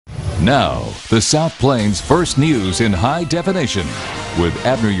Now, the South Plains First News in high definition with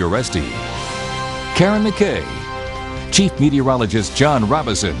Abner Uresti, Karen McKay, Chief Meteorologist John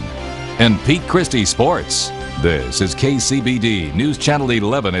Robison, and Pete Christie Sports. This is KCBD News Channel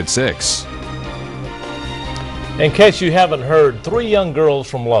 11 at 6. In case you haven't heard, 3 young girls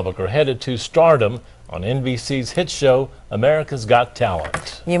from Lubbock are headed to stardom on NBC's hit show, America's Got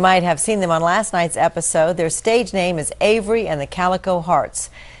Talent. You might have seen them on last night's episode. Their stage name is Avery and the Calico Hearts.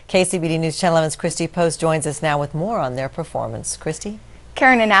 KCBD News Channel 11's Christy Post joins us now with more on their performance. Christy?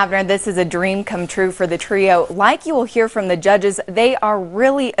 Karen and Abner, this is a dream come true for the trio. Like you will hear from the judges, they are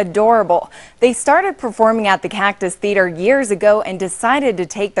really adorable. They started performing at the Cactus Theater years ago and decided to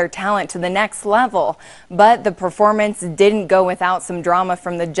take their talent to the next level. But the performance didn't go without some drama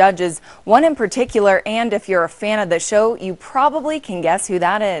from the judges, one in particular, and if you're a fan of the show, you probably can guess who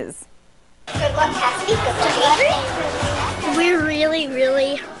that is. Good luck, Cassidy. Good luck, Avery. We're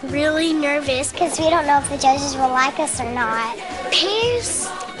really nervous because we don't know if the judges will like us or not. Pierce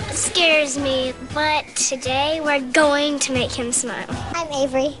scares me, but today we're going to make him smile. I'm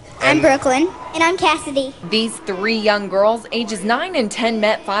Avery. I'm Brooklyn. And I'm Cassidy. These 3 young girls, ages 9 and 10,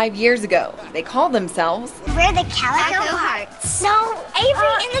 met 5 years ago. They call themselves... We're the Calico Hearts. No, Avery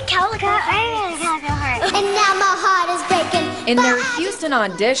and the Calico Hearts. And now my heart is breaking. In their Houston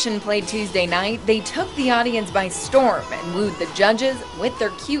audition played Tuesday night, they took the audience by storm and wooed the judges with their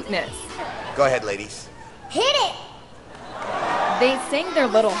cuteness. Go ahead, ladies. Hit it! They sang their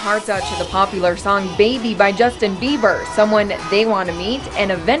little hearts out to the popular song Baby by Justin Bieber, someone they want to meet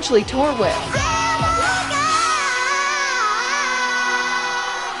and eventually tour with.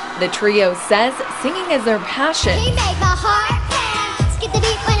 The trio says singing is their passion.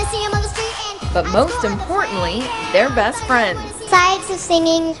 But most importantly, they're best friends. Besides of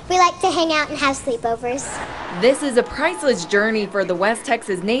singing, we like to hang out and have sleepovers. This is a priceless journey for the West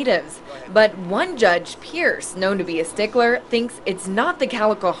Texas natives. But one judge, Pierce, known to be a stickler, thinks it's not the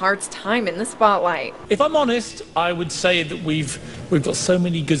Calico Hearts' time in the spotlight. If I'm honest, I would say that we've got so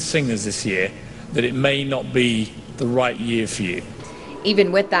many good singers this year that it may not be the right year for you.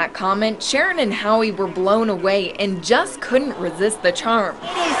 Even with that comment, Sharon and Howie were blown away and just couldn't resist the charm.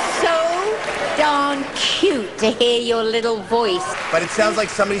 It is so darn cute to hear your little voice. But it sounds like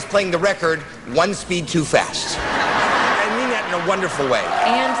somebody's playing the record 1 speed too fast. I mean that in a wonderful way.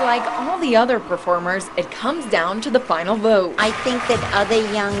 And like all the other performers, it comes down to the final vote. I think that other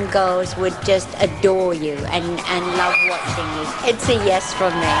young girls would just adore you and love watching you. It's a yes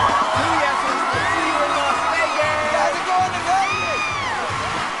from me.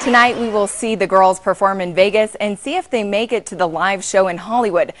 Tonight we will see the girls perform in Vegas and see if they make it to the live show in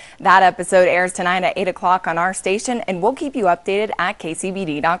Hollywood. That episode airs tonight at 8 o'clock on our station, and we'll keep you updated at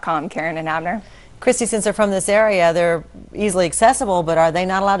KCBD.com. Karen and Abner. Christy, since they're from this area, they're easily accessible, but are they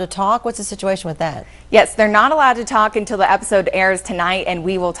not allowed to talk? What's the situation with that? Yes, they're not allowed to talk until the episode airs tonight, and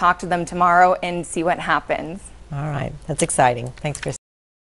we will talk to them tomorrow and see what happens. All right. That's exciting. Thanks, Christy.